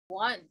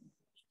One.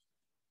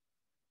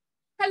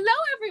 Hello,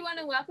 everyone,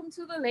 and welcome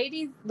to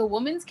the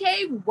Woman's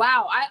Cave.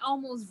 Wow, I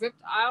almost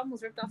ripped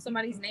off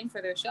somebody's name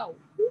for their show.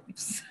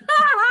 Oops.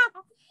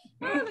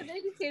 The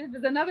Ladies' Cave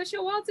is another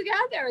show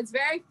altogether. It's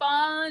very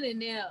fun,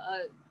 and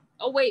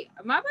oh wait,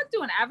 am I about to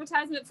do an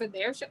advertisement for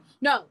their show?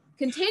 No,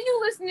 continue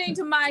listening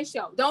to my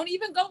show. Don't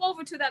even go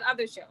over to that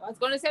other show. I was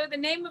going to say the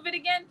name of it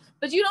again,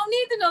 but you don't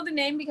need to know the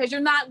name because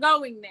you're not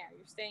going there.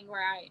 You're staying where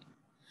I am.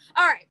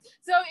 All right.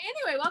 So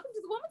anyway, welcome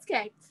to the Woman's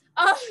Cave.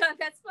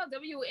 That's spelled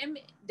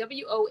WOMENS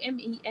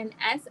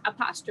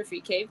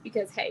cave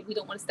because, hey, we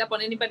don't want to step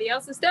on anybody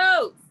else's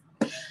toes.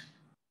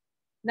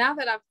 Now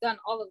that I've done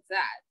all of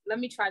that, let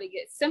me try to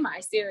get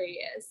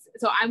semi-serious.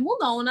 So I'm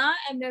Winona,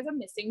 and there's a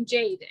missing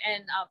Jade,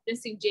 and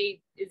missing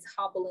Jade is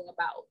hobbling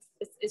about.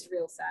 It's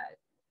real sad.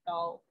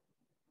 So,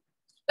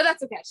 but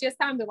that's okay. She has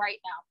time to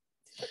write now.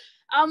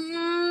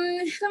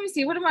 Let me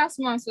see. What am I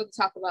supposed to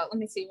talk about? Let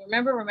me see.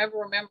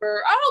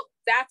 Remember. Oh,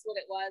 that's what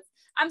it was.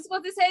 I'm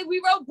supposed to say we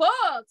wrote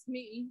books.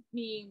 Me,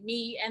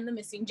 and the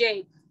missing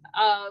Jade.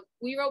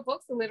 We wrote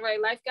books, the literary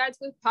life guides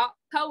with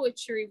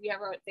poetry. We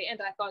wrote at the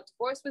end. I thought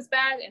divorce was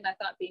bad, and I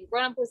thought being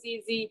grown up was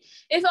easy.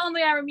 If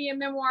only I were me, a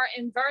memoir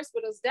in verse,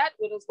 Widow's Debt,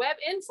 Widow's Web,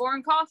 and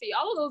Foreign Coffee.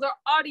 All of those are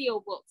audio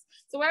books.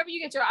 So wherever you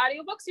get your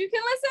audiobooks, you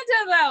can listen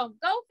to them.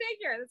 Go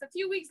figure. There's a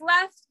few weeks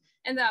left.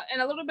 And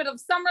a little bit of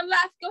summer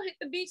left. Go hit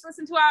the beach,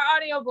 listen to our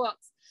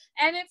audiobooks.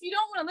 And if you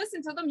don't want to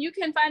listen to them, you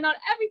can find out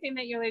everything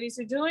that your ladies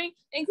are doing,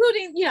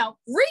 including,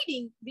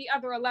 reading the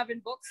other 11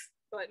 books.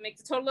 So it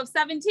makes a total of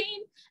 17.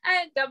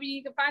 And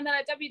you can find that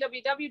at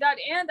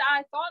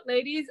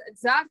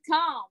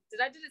www.andithoughtLadies.com. Did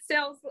I do the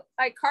sales,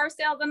 like car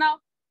sales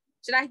enough?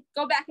 Should I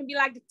go back and be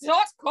like,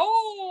 that's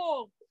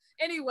cool?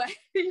 Anyway,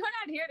 you're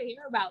not here to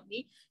hear about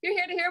me. You're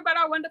here to hear about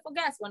our wonderful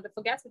guest.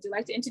 Wonderful guest, would you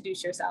like to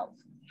introduce yourself?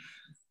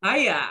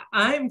 Hi,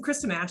 I'm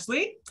Kristen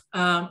Ashley.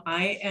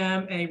 I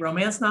am a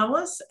romance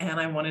novelist, and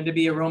I wanted to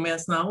be a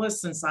romance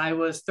novelist since I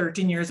was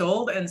 13 years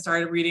old and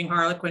started reading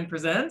Harlequin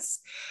Presents,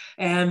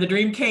 and the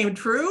dream came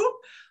true.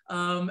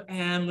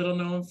 And little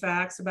known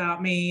facts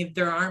about me,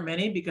 there aren't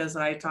many because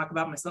I talk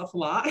about myself a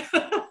lot.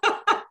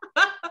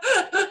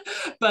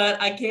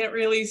 But I can't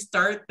really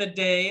start the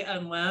day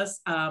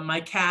unless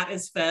my cat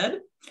is fed.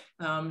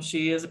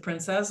 She is a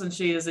princess and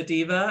she is a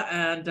diva,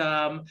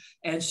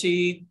 and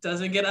she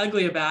doesn't get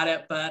ugly about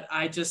it, but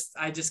I just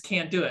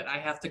can't do it. I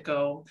have to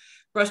go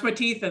brush my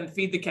teeth and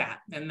feed the cat,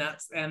 and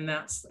that's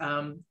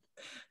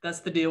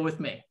the deal with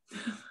me.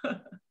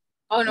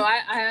 Oh no,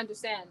 I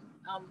understand.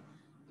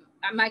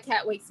 My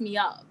cat wakes me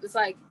up. It's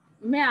like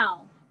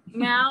meow,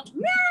 meow,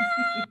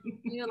 meow.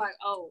 You're like,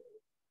 oh,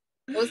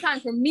 well, it's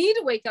time for me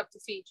to wake up to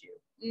feed you.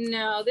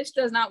 No, this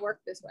does not work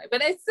this way.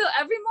 But it's still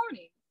every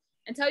morning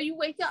until you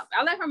wake up.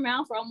 I let her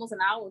meow for almost an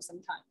hour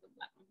sometimes.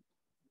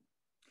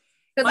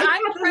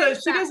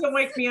 She doesn't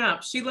wake me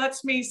up. She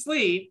lets me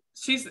sleep.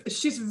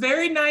 She's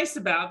very nice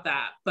about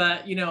that.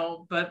 But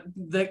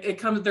there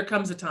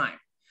comes a time.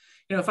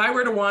 If I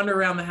were to wander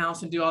around the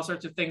house and do all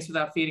sorts of things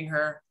without feeding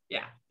her,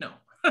 yeah, no,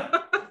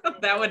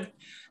 that would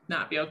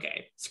not be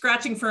okay.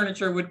 Scratching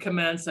furniture would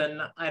commence,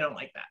 and I don't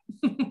like that.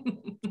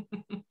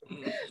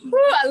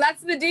 Ooh,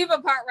 that's the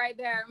diva part right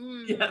there.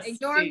 Yes,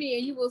 ignore me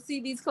and you will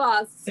see these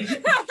claws.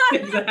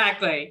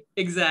 Exactly.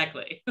 So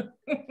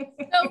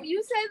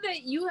you said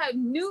that you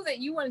knew that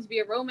you wanted to be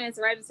a romance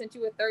writer since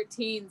you were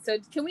 13. So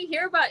can we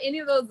hear about any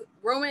of those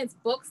romance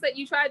books that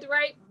you tried to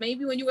write,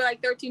 maybe when you were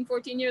like 13,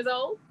 14 years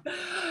old?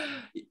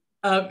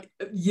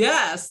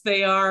 Yes,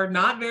 they are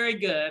not very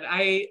good.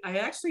 I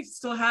actually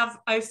still have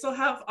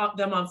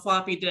them on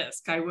floppy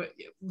disk.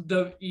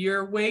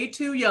 You're way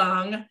too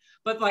young,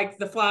 but like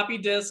the floppy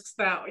disks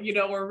that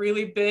were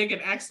really big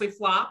and actually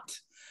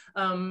flopped.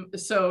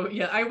 So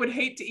yeah, I would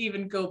hate to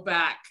even go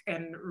back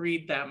and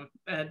read them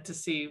to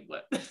see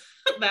what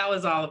that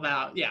was all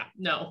about. Yeah,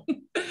 no.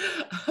 You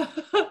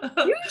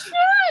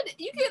should.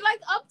 You could like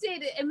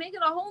update it and make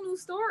it a whole new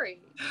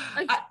story.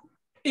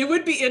 It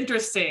would be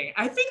interesting.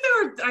 I think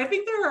there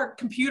are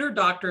computer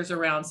doctors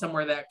around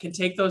somewhere that can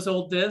take those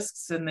old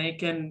discs and they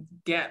can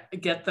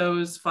get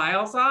those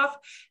files off,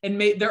 and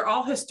they're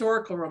all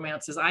historical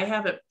romances.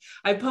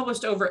 I've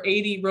published over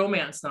 80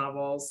 romance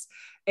novels,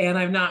 and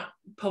I've not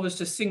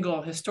published a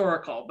single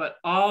historical, but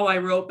all I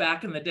wrote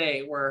back in the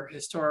day were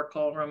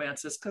historical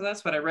romances because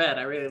that's what I read.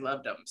 I really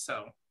loved them.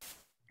 So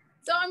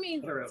I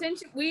mean,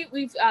 since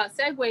we've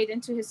segued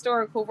into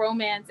historical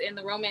romance and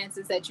the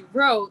romances that you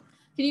wrote,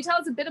 can you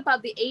tell us a bit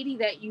about the 80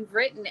 that you've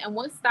written, and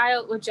what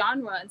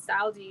genre and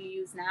style do you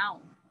use now?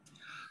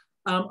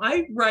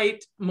 I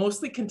write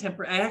mostly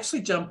contemporary. I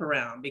actually jump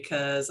around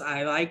because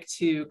I like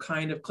to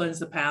kind of cleanse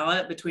the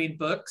palate between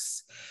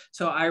books.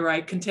 So I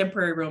write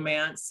contemporary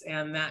romance,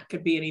 and that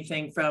could be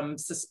anything from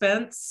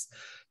suspense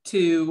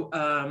to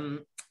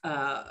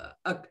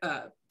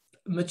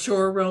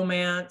mature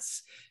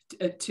romance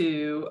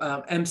to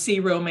MC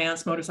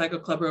romance, motorcycle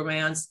club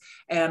romance.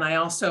 And I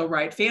also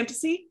write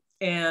fantasy,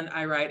 and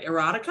I write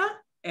erotica,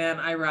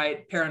 and I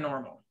write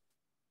paranormal.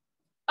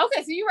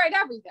 Okay, so you write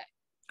everything.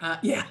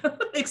 Yeah,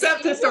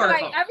 except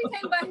historical. Like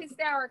everything but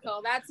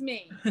hysterical. That's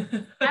me.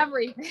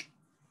 Everything.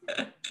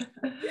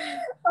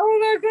 Oh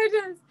my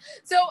goodness.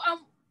 So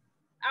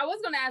I was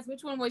gonna ask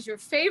which one was your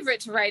favorite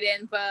to write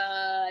in,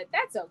 but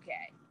that's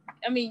okay.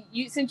 I mean,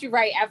 since you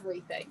write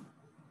everything.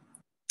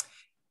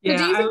 Yeah.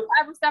 So do you think you'll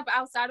ever step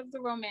outside of the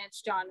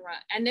romance genre?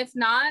 And if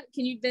not,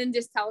 can you then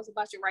just tell us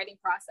about your writing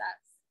process?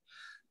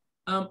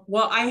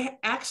 Well, I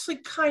actually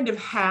kind of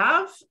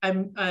have.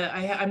 I'm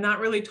not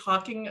really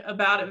talking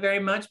about it very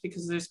much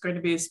because there's going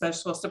to be a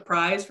special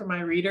surprise for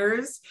my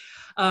readers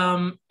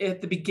at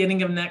the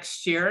beginning of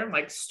next year,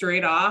 like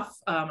straight off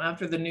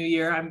after the new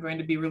year. I'm going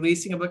to be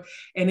releasing a book,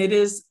 and it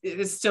is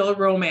still a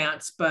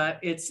romance, but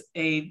it's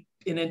an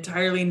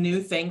entirely new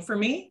thing for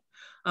me.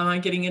 I'm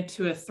getting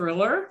into a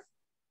thriller,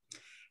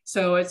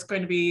 so it's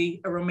going to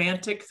be a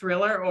romantic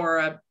thriller or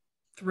a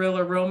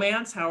thriller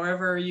romance,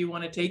 however you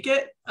want to take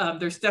it.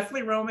 There's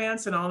definitely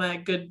romance and all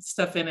that good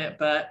stuff in it,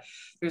 but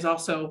there's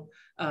also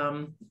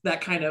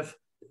that kind of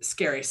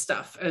scary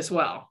stuff as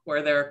well,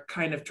 where they're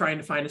kind of trying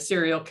to find a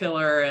serial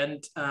killer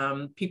and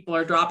people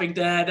are dropping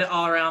dead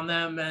all around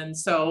them. And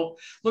so,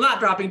 well, not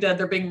dropping dead,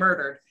 they're being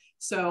murdered.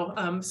 So,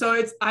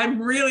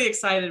 I'm really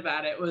excited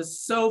about it. It was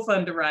so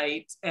fun to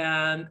write,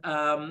 and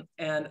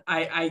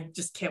I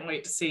just can't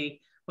wait to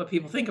see what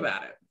people think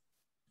about it.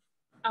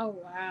 Oh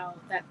wow,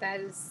 that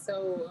is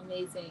so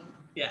amazing.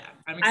 Yeah,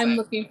 I'm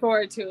looking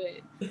forward to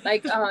it.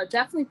 Like,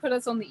 definitely put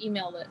us on the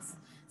email list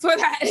for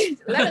that.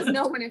 Let us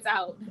know when it's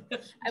out.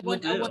 I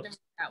want to read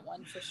that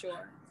one for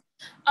sure.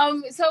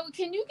 So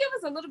can you give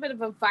us a little bit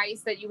of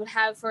advice that you would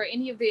have for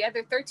any of the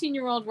other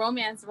 13-year-old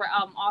romance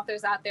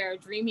authors out there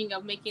dreaming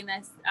of making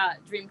this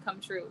dream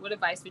come true? What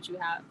advice would you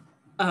have?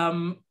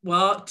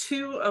 Well,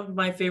 two of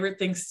my favorite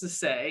things to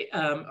say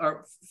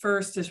are,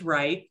 first is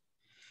write.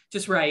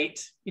 Just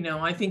write. You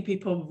know, I think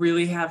people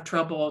really have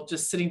trouble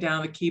just sitting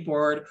down at the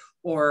keyboard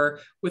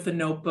or with a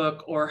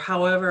notebook or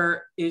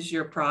however is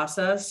your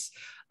process.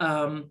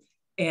 And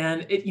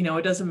it, you know,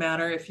 it doesn't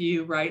matter if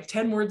you write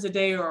 10 words a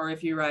day or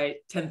if you write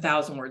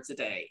 10,000 words a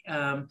day.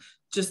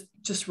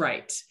 Just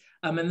write.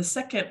 And the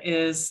second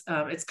is,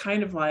 it's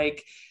kind of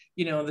like,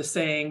 you know, the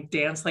saying,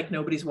 dance like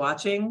nobody's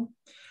watching.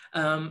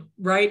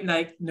 Write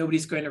like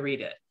nobody's going to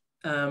read it.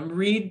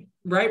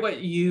 Write what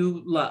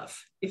you love.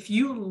 If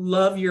you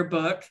love your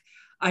book,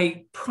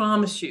 I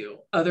promise you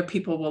other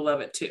people will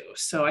love it too.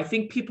 So I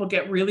think people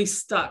get really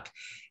stuck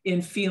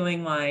in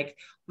feeling like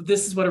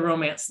this is what a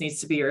romance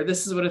needs to be, or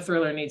this is what a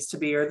thriller needs to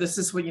be, or this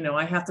is what, you know,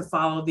 I have to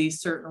follow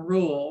these certain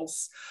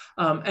rules.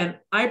 And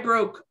I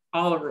broke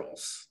all the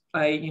rules.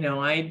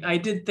 I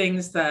did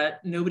things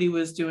that nobody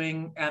was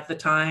doing at the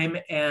time.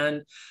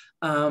 And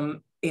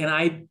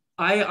I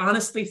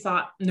honestly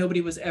thought nobody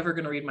was ever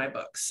going to read my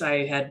books.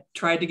 I had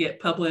tried to get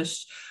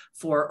published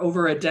for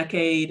over a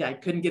decade. I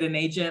couldn't get an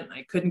agent.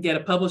 I couldn't get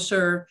a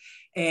publisher.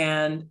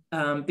 And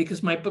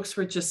because my books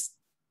were just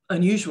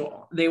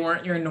unusual. They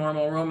weren't your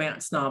normal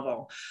romance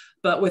novel.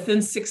 But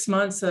within 6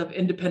 months of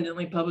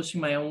independently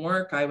publishing my own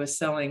work, I was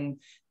selling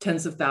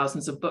tens of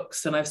thousands of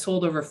books. And I've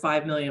sold over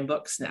 5 million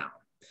books now.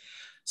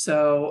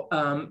 So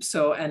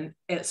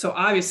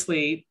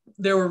obviously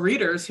there were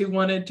readers who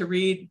wanted to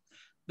read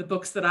the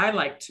books that I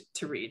liked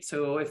to read.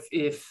 So I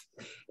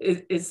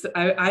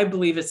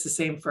believe it's the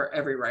same for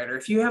every writer.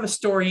 If you have a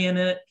story in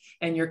it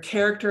and your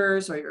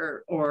characters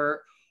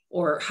or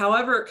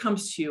however it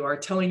comes to you are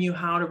telling you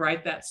how to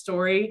write that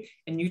story,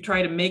 and you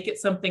try to make it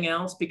something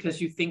else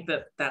because you think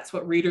that that's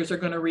what readers are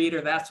going to read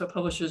or that's what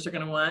publishers are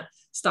going to want,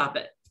 stop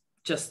it.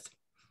 Just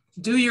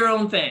do your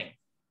own thing.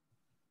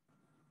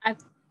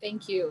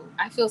 Thank you.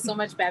 I feel so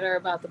much better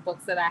about the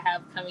books that I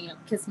have coming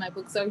up because my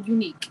books are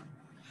unique.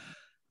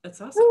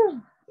 That's awesome.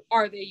 Ooh.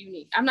 Are they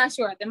unique? I'm not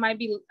sure. They might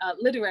be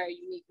literary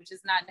unique, which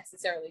is not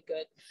necessarily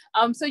good.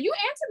 So you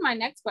answered my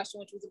next question,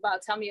 which was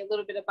about, tell me a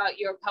little bit about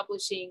your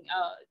publishing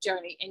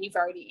journey, and you've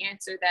already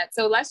answered that.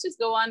 So let's just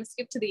go on and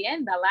skip to the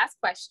end, that last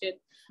question.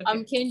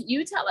 Okay. Can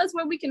you tell us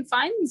where we can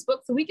find these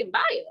books so we can buy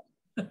them?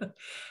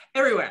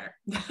 Everywhere.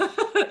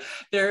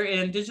 They're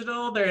in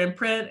digital, they're in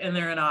print, and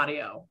they're in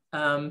audio.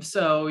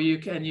 So you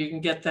can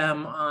get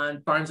them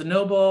on Barnes and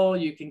Noble,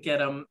 you can get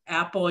them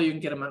Apple, you can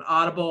get them on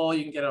Audible,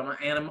 you can get them on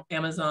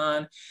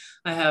Amazon.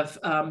 I have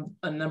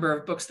a number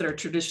of books that are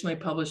traditionally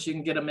published. You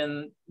can get them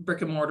in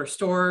brick and mortar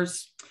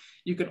stores.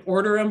 You can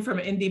order them from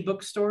indie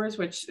bookstores,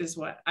 which is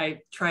what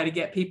I try to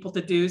get people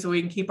to do so we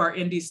can keep our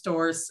indie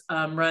stores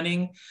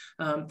running.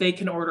 They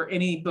can order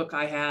any book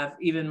I have,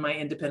 even my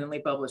independently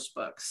published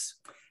books,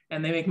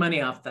 and they make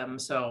money off them.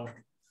 So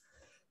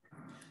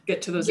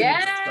get to those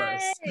indie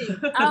stores.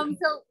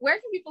 So where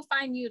can people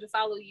find you to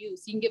follow you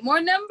so you can get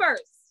more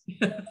numbers?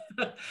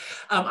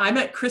 I'm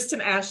at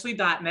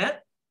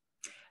KristenAshley.net.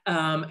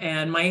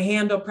 And my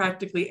handle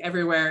practically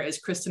everywhere is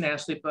Kristen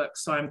Ashley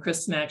Books. So I'm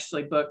Kristen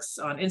Ashley Books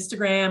on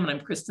Instagram, and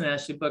I'm Kristen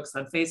Ashley Books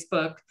on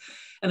Facebook,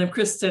 and I'm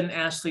Kristen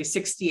Ashley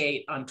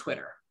 68 on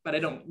Twitter. but I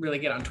don't really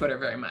get on Twitter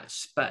very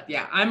much. But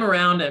yeah, I'm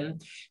around,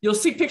 and you'll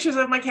see pictures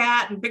of my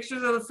cat and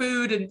pictures of the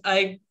food. And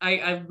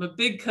I'm a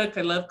big cook.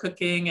 I love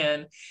cooking,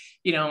 and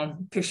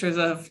pictures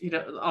of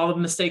all the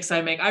mistakes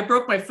I make. I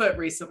broke my foot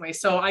recently,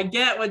 so I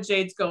get what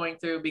Jade's going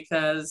through,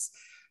 because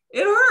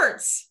it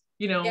hurts.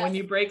 When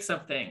you break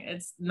something,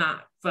 it's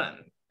not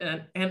fun,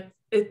 and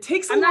it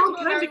takes a long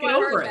time to get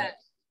over it.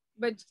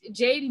 But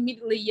Jade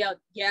immediately yelled,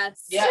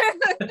 "Yes!" Yeah.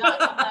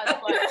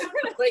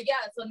 But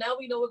yeah, so now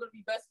we know we're gonna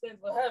be best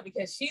friends with her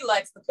because she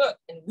likes to cook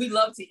and we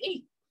love to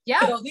eat.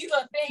 Yeah. So these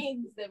are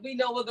things that we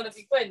know we're gonna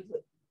be friends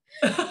with.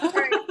 All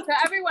right, so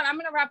everyone, I'm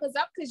gonna wrap us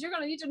up because you're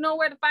gonna need to know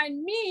where to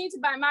find me to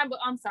buy my book.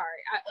 I'm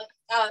sorry,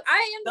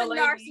 I am the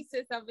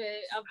narcissist of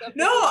it.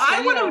 No,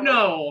 I want to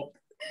know.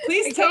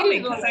 Please tell me,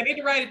 because I need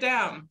to write it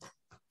down.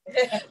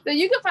 So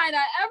you can find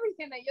out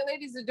everything that your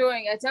ladies are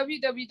doing at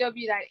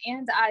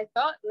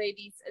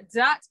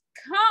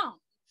www.andithoughladies.com.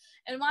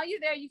 And while you're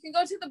there, you can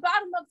go to the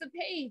bottom of the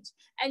page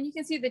and you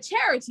can see the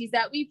charities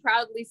that we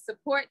proudly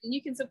support, and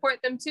you can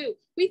support them too.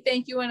 We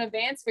thank you in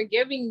advance for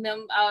giving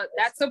them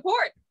that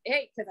support.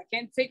 Hey, because I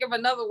can't think of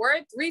another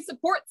word. 3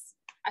 supports.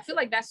 I feel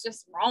like that's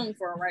just wrong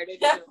for a writer to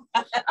do.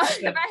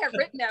 If I had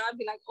written that, I'd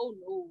be like, oh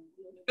no,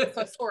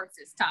 thesaurus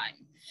is time.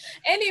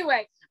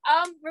 Anyway,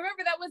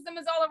 remember that wisdom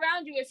is all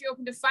around you if you're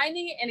open to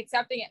finding it and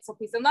accepting it. So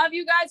peace and love,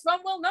 you guys,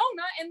 from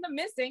Winona and the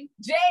missing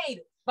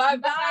Jade. Bye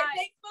bye.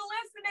 Thanks for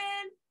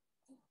listening.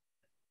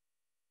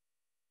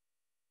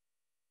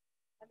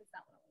 That is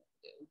not what I want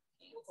to do.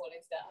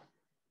 Recording stuff.